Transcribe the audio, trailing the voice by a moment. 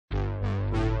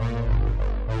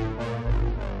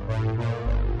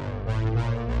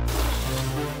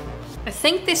I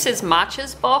think this is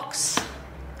March's box.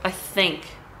 I think.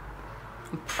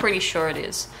 I'm pretty sure it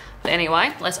is. But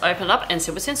anyway, let's open it up and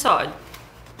see what's inside.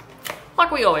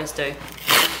 Like we always do.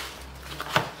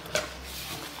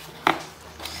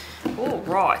 All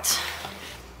right.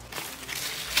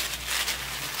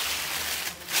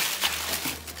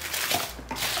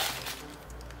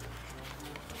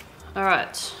 All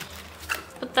right,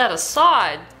 put that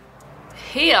aside.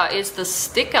 Here is the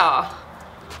sticker.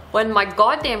 When my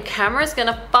goddamn camera is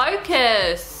gonna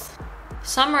focus. For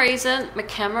some reason, my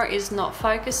camera is not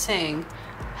focusing.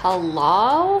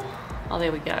 Hello? Oh,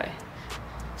 there we go.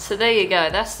 So there you go,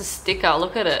 that's the sticker,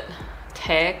 look at it.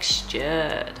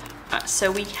 Textured. Right,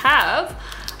 so we have,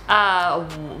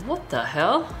 what the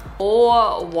hell?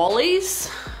 Or Wally's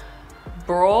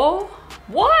Bra.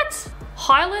 What?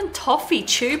 Highland Toffee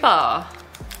Tuber.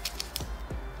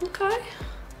 Okay.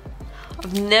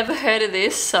 I've never heard of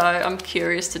this, so I'm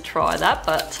curious to try that,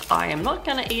 but I am not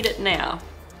gonna eat it now.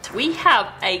 We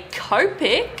have a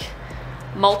Copic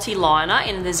multi-liner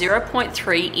in the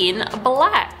 0.3 in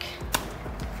black.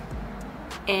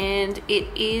 And it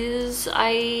is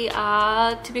a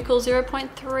typical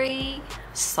 0.3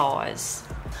 size.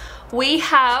 We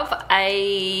have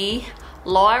a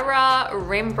Lyra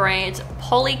Rembrandt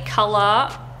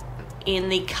Polycolor in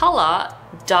the color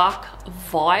Dark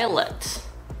Violet.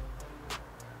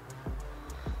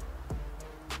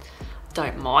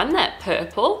 Don't mind that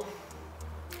purple.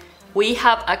 We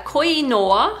have a Koh I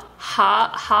Noor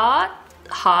hard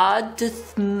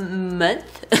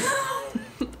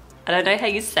I don't know how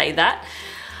you say that.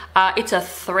 It's a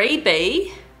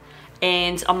 3B,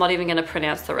 and I'm not even going to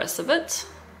pronounce the rest of it.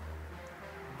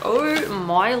 Oh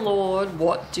my lord,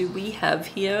 what do we have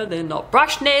here? They're not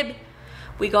brush nib.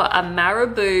 We got a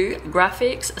Marabou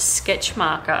Graphics sketch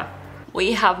marker.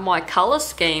 We have my color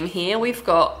scheme here. We've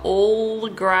got all the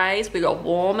grays. We got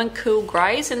warm and cool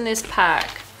grays in this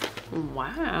pack.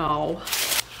 Wow.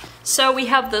 So we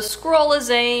have the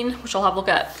Scrawlrbox, which I'll have a look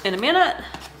at in a minute.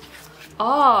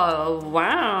 Oh,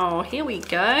 wow, here we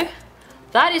go.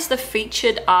 That is the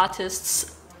featured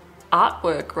artist's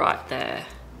artwork right there.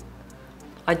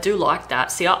 I do like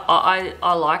that. See, I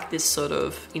like this sort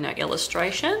of, you know,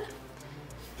 illustration.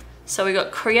 So we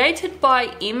got created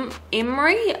by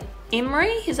Imri,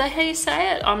 is that how you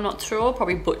say it? I'm not sure,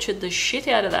 probably butchered the shit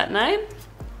out of that name.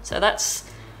 So that's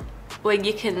where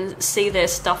you can see their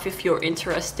stuff if you're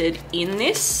interested in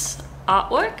this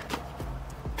artwork.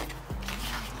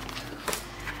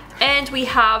 And we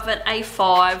have an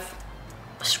A5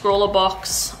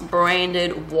 Scrawlrbox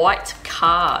branded white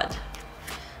card,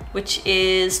 which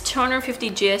is 250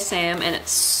 GSM and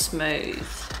it's smooth.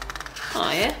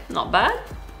 Oh yeah, not bad.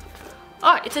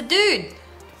 Oh, it's a dude.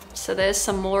 So there's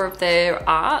some more of their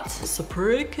art. It's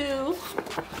pretty cool.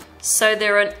 So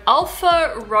they're an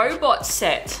alpha robot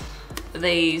set,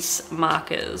 these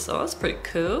markers. Oh, that's pretty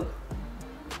cool.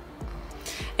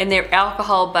 And they're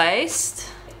alcohol based.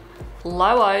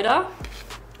 Low odor.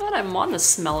 I don't mind the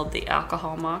smell of the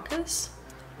alcohol markers.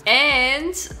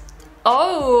 And,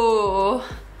 oh,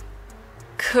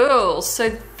 cool. So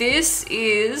this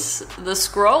is the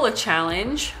Scroller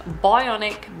Challenge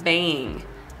Bionic Being.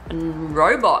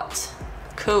 Robot.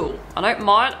 Cool. I don't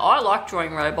mind. I like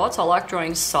drawing robots. I like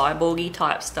drawing cyborgy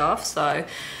type stuff. So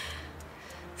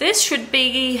this should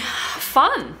be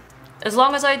fun. As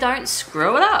long as I don't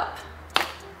screw it up.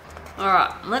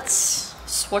 Alright, let's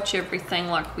swatch everything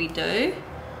like we do.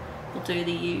 We'll do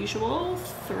the usual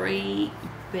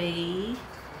 3B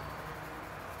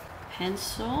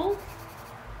pencil.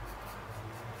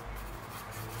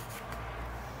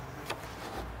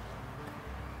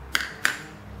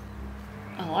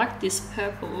 I like this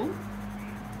purple.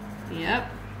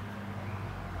 Yep,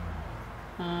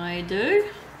 I do.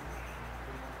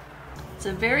 It's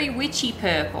a very witchy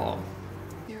purple.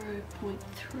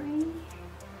 0.3.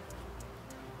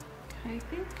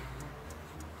 Copic.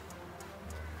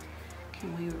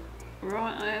 Can we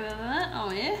write over that?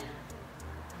 Oh yeah.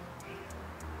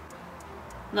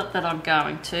 Not that I'm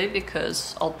going to,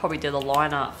 because I'll probably do the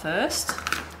line art first.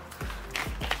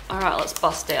 Alright, let's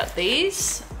bust out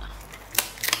these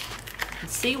and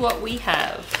see what we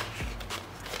have.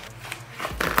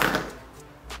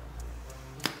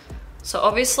 So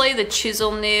obviously the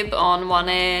chisel nib on one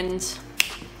end,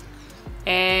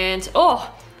 and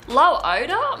oh, low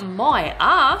odor, my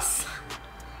ass.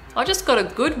 I just got a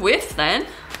good whiff then.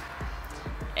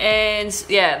 And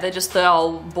yeah, they're just the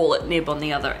old bullet nib on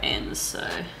the other end, so.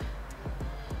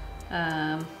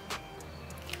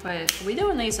 Wait, are we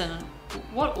doing these in,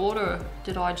 what order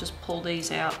did I just pull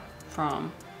these out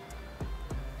from?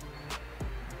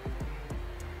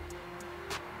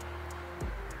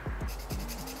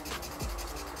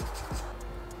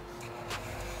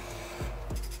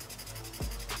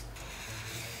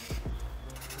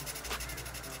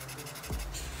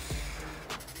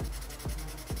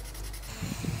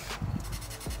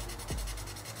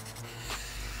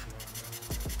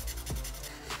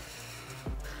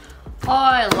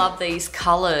 I love these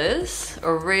colors, I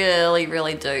really,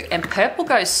 really do. And purple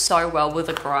goes so well with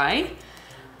a grey.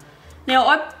 Now,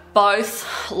 I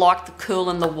both like the cool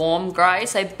and the warm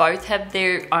greys. They both have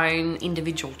their own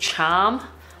individual charm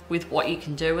with what you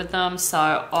can do with them. So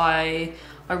I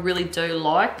really do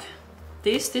like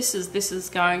this. This is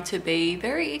going to be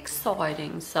very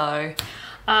exciting. So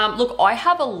look, I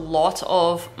have a lot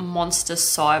of Monster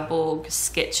Cyborg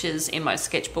sketches in my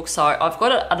sketchbook, so I've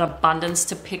got an abundance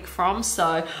to pick from.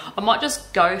 So I might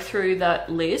just go through that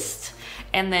list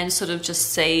and then sort of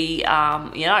just see, you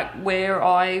know, where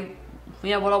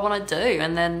what I want to do,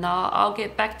 and then I'll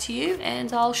get back to you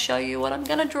and I'll show you what I'm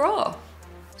gonna draw.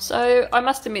 So I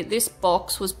must admit, this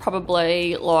box was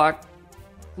probably like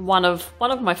one of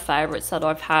my favorites that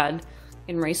I've had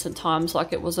in recent times.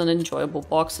 Like, it was an enjoyable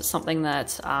box. It's something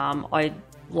that I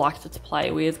liked to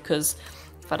play with, because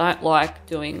if I don't like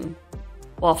doing,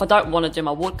 well, if I don't want to do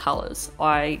my watercolors,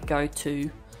 I go to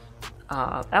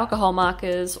alcohol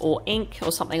markers or ink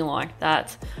or something like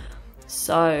that.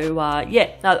 So yeah,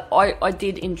 no, I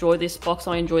did enjoy this box.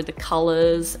 I enjoyed the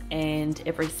colors and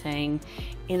everything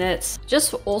in it.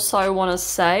 Just also want to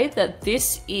say that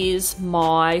this is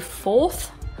my 4th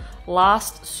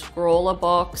last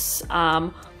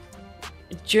Scrawlrbox.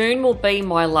 June will be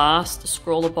my last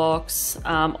Scrawlrbox.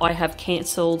 I have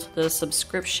cancelled the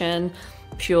subscription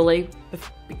purely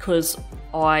because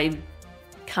I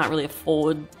can't really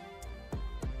afford,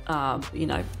 you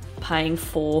know, paying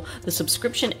for the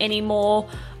subscription anymore.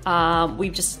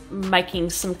 We're just making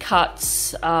some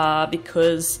cuts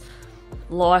because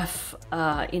life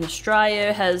in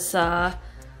Australia has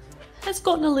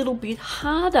gotten a little bit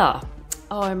harder.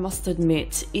 I must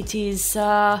admit, it is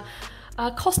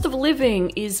cost of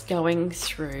living is going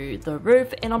through the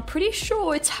roof, and I'm pretty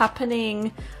sure it's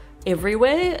happening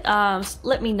everywhere.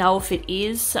 Let me know if it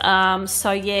is. So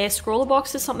yeah,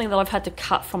 Scrawlrbox is something that I've had to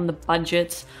cut from the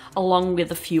budget, along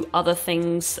with a few other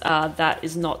things that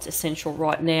is not essential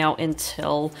right now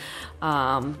until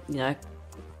you know,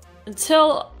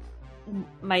 until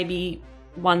maybe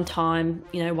one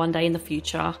day in the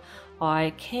future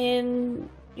I can,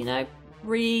 you know,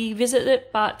 revisit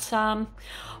it. But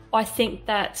I think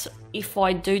that if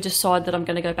I do decide that I'm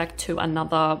going to go back to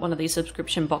another one of these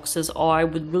subscription boxes, I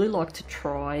would really like to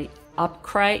try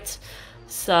Upcrate.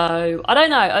 So I don't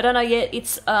know yet.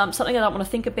 It's something I don't want to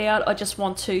think about. I just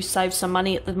want to save some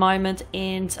money at the moment,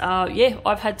 and yeah,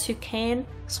 I've had to can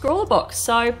Scrawlrbox.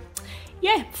 So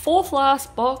yeah, 4th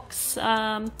last box.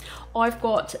 I've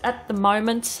got, at the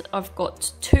moment, I've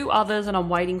got 2 others, and I'm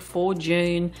waiting for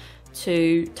June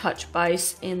to touch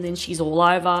base, and then she's all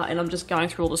over, and I'm just going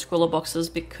through all the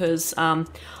Scrawlrboxes because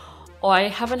I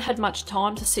haven't had much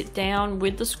time to sit down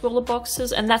with the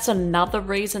Scrawlrboxes, and that's another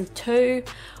reason too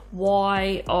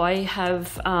why I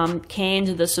have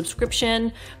canned the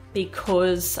subscription,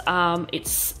 because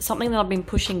it's something that I've been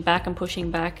pushing back,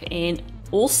 and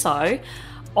also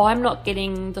I'm not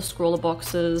getting the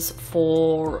Scrawlrboxes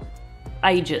for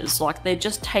ages. Like, they're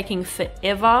just taking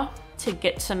forever to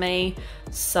get to me.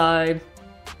 So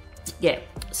yeah,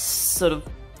 sort of,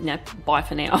 you know, bye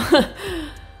for now.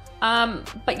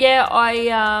 But yeah,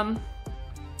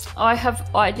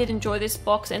 I did enjoy this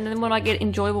box, and then when I get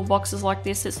enjoyable boxes like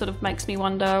this, it sort of makes me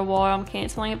wonder why I'm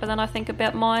cancelling it. But then I think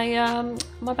about my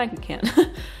my bank account.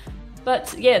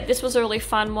 But yeah, this was a really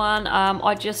fun one. I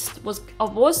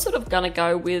was sort of gonna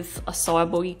go with a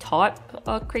cyborgy type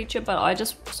creature, but I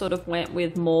just sort of went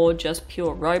with more just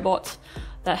pure robot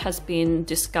that has been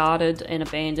discarded and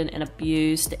abandoned and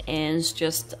abused, and is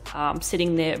just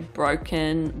sitting there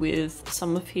broken with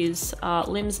some of his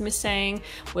limbs missing,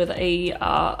 with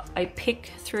a pick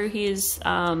through his,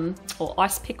 or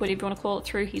ice pick, whatever you want to call it,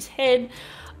 through his head.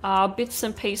 Bits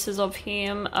and pieces of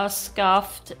him are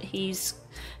scuffed. He's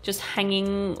just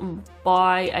hanging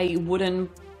by a wooden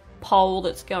pole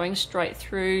that's going straight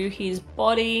through his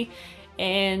body.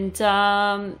 And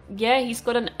yeah, he's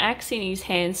got an axe in his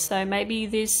hand, so maybe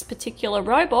this particular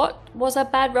robot was a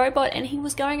bad robot and he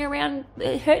was going around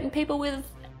hurting people with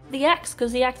the axe,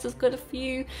 because the axe has got a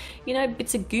few, you know,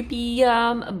 bits of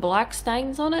goopy black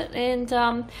stains on it, and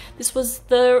this was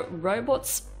the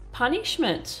robot's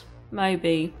punishment,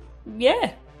 maybe.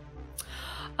 Yeah.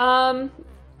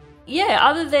 Yeah,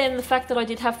 other than the fact that I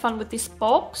did have fun with this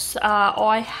box,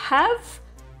 I have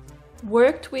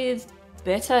worked with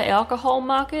better alcohol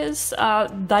markers.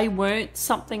 They weren't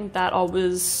something that I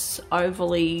was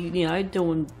overly, you know,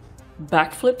 doing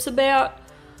backflips about.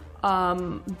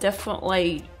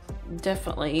 Definitely,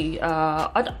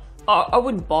 I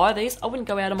wouldn't buy these. I wouldn't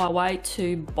go out of my way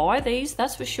to buy these,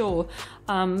 that's for sure.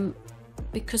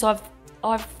 Because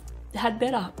I've had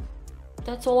better.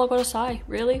 that's all I've got to say,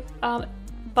 really.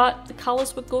 But the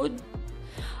colours were good.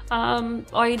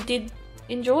 I did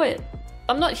enjoy it.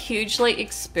 I'm not hugely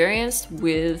experienced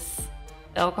with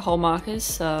alcohol markers,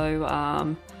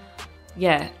 so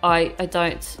yeah, I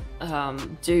don't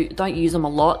don't use them a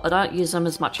lot. I don't use them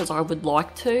as much as I would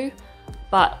like to,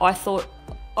 but I thought,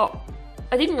 oh,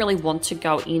 I didn't really want to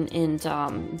go in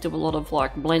and do a lot of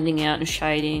like blending out and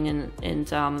shading and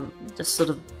just sort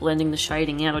of blending the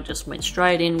shading out. I just went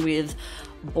straight in with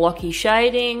blocky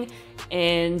shading,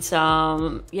 and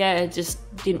yeah,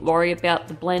 just didn't worry about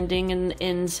the blending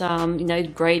and you know,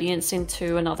 gradients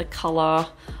into another color.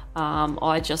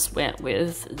 I just went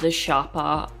with the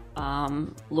sharper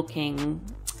looking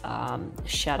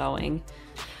shadowing.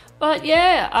 But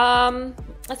yeah,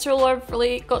 that's all I've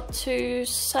really got to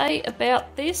say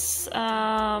about this.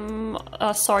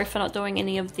 Sorry for not doing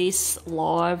any of this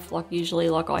live, like usually,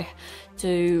 like I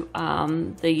do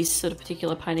these sort of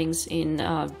particular paintings in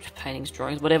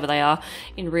drawings, whatever they are,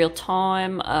 in real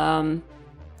time.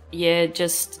 Yeah,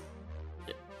 just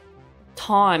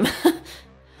time.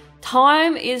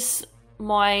 Time is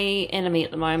my enemy at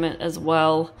the moment as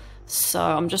well, so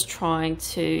I'm just trying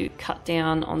to cut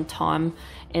down on time,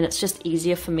 and it's just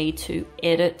easier for me to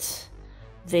edit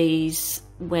these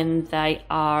when they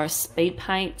are speed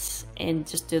paints and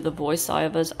just do the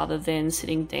voiceovers, other than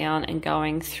sitting down and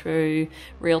going through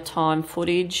real-time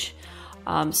footage.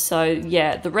 So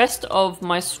yeah, the rest of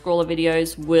my Scrawler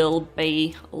videos will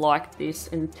be like this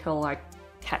until I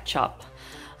catch up.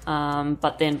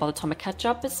 But then by the time I catch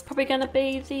up, it's probably going to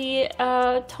be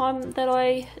the time that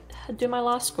I do my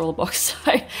last Scrawlrbox.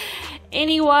 So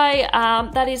anyway,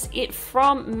 that is it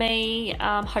from me.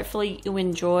 Hopefully you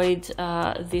enjoyed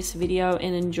this video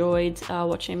and enjoyed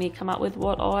watching me come up with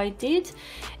what I did.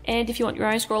 And if you want your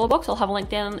own Scrawlrbox, I'll have a link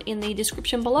down in the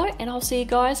description below, and I'll see you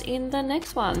guys in the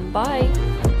next one.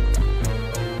 Bye!